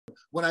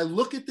when I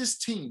look at this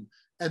team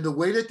and the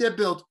way that they're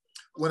built,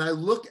 when I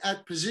look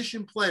at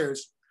position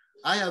players,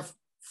 I have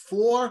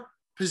 4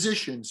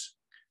 positions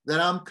that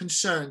I'm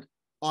concerned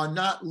are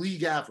not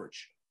league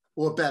average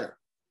or better.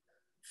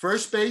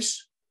 First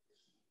base,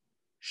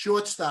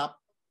 shortstop,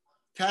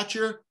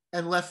 catcher,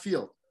 and left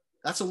field.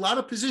 That's a lot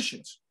of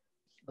positions.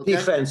 Okay?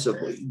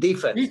 Defensively.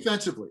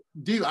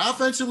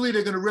 Offensively,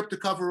 they're going to rip the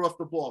cover off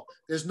the ball.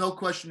 There's no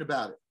question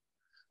about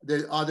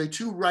it. Are they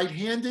too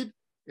right-handed?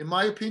 In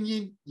my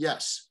opinion,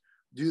 yes.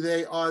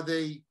 Are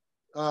they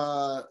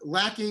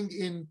lacking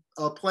in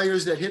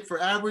players that hit for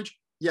average?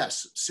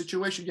 Yes.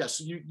 Situation,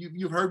 yes.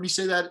 You've heard me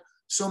say that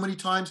so many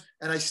times,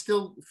 and I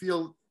still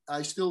feel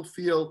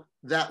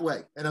that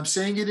way. And I'm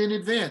saying it in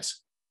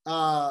advance.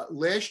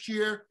 Last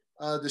year,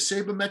 the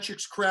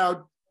Sabermetrics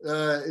crowd,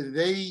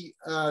 they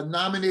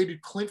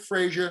nominated Clint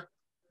Frazier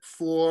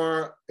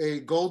for a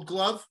Gold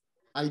Glove.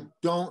 I'm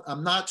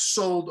not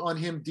sold on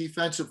him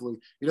defensively.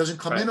 He doesn't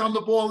come in on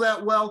the ball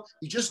that well.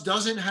 He just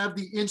doesn't have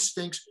the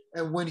instincts.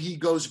 And when he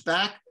goes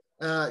back,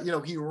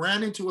 he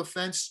ran into a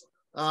fence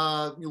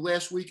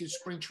last week in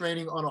spring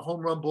training on a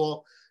home run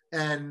ball.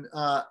 And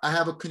I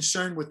have a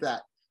concern with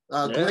that.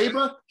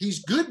 Glaber,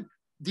 he's good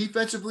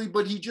defensively,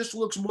 but he just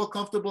looks more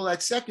comfortable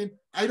at second.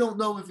 I don't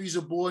know if he's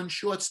a born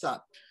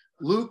shortstop.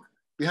 Luke,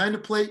 behind the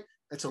plate,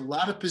 that's a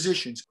lot of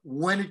positions.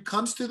 When it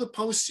comes to the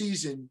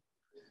postseason,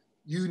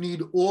 you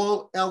need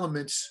all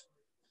elements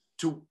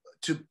to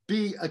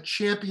be a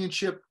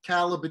championship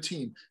caliber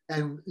team.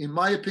 And in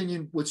my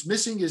opinion, what's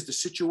missing is the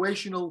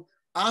situational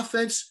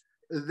offense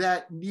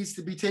that needs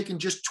to be taken,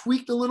 just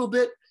tweaked a little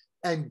bit.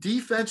 And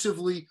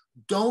defensively,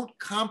 don't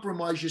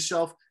compromise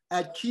yourself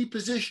at key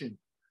position.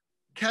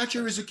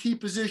 Catcher is a key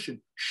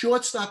position.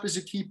 Shortstop is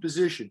a key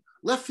position.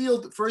 Left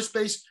field, first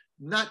base,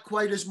 not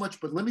quite as much.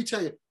 But let me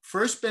tell you,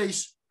 first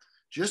base,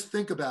 just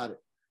think about it.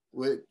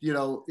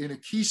 In a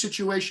key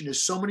situation,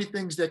 there's so many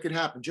things that could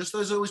happen. Just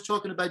as I was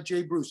talking about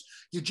Jay Bruce,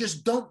 you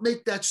just don't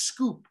make that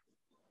scoop,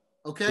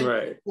 okay?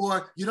 Right.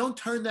 Or you don't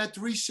turn that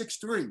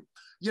 3-6-3.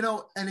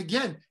 And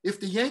again, if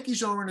the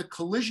Yankees are in a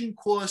collision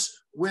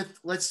course with,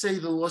 let's say,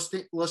 the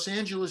Los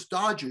Angeles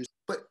Dodgers,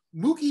 but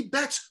Mookie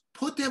Betts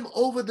put them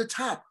over the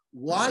top.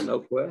 Why?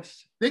 No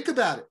question. Think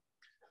about it.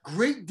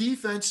 Great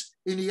defense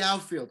in the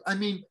outfield. I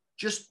mean,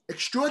 just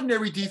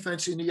extraordinary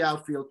defense in the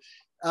outfield.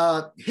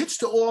 Hits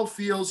to all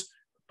fields,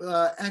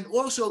 and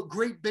also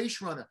great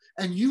base runner.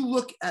 And you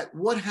look at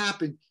what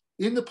happened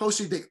in the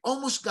postseason. They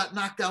almost got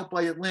knocked out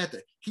by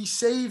Atlanta. He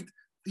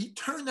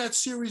turned that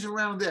series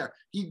around there.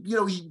 He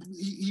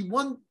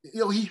won,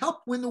 he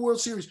helped win the World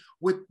Series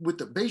with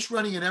the base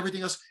running and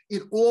everything else.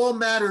 It all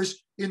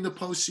matters in the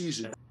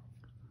postseason.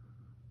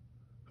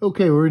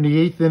 Okay, we're in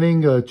the 8th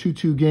inning,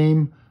 2-2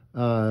 game,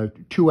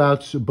 2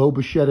 outs, Bo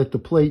Bichette at the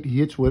plate. He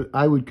hits what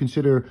I would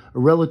consider a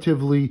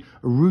relatively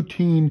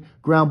routine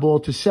ground ball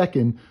to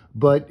second,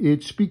 but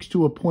it speaks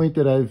to a point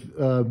that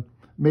I've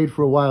made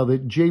for a while,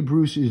 that Jay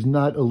Bruce is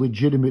not a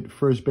legitimate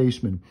first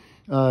baseman.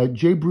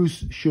 Jay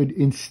Bruce should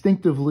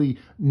instinctively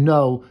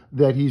know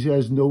that he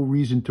has no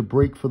reason to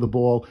break for the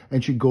ball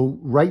and should go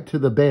right to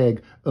the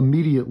bag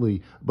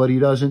immediately, but he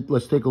doesn't.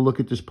 Let's take a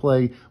look at this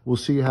play. We'll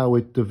see how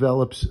it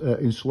develops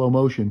in slow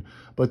motion.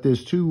 But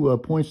there's 2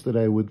 points that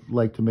I would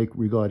like to make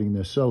regarding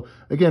this. So,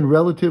 again,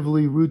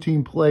 relatively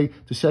routine play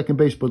to second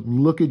base, but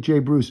look at Jay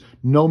Bruce,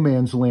 no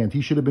man's land.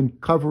 He should have been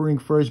covering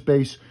first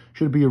base,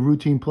 should be a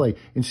routine play.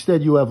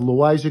 Instead, you have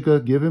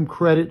Loizaga. Give him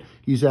credit.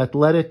 He's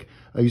athletic.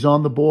 He's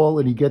on the ball,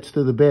 and he gets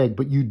to the bag.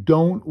 But you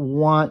don't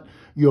want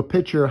your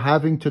pitcher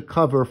having to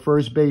cover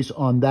first base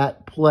on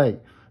that play.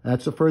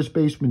 That's the first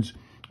baseman's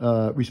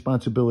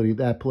responsibility,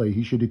 that play.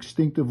 He should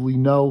instinctively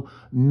know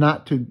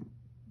not to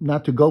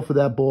go for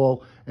that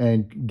ball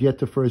and get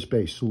to first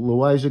base. So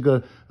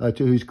Loizaga,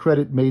 to his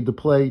credit, made the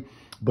play.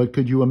 But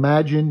could you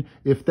imagine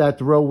if that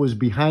throw was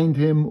behind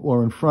him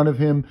or in front of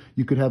him?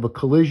 You could have a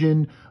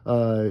collision.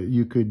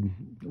 You could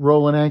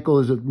roll an ankle.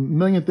 There's a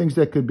million things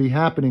that could be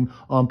happening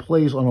on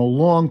plays on a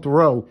long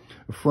throw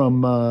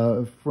from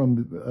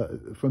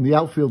the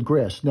outfield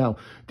grass. Now,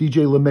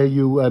 DJ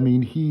LeMahieu, I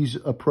mean, he's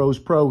a pro's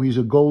pro. He's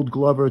a Gold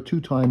Glover,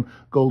 2-time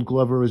Gold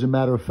Glover, as a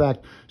matter of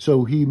fact.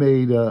 So he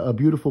made a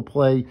beautiful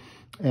play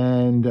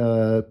and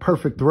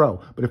perfect throw.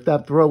 But if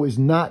that throw is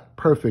not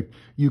perfect,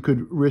 you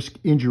could risk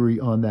injury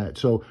on that.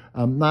 So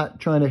I'm not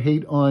trying to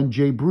hate on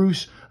Jay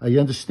Bruce. I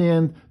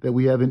understand that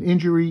we have an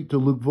injury to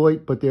Luke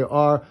Voit, but there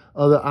are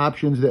other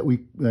options that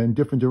in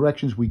different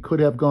directions we could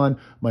have gone.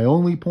 My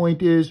only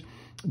point is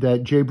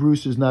that Jay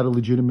Bruce is not a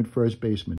legitimate first baseman.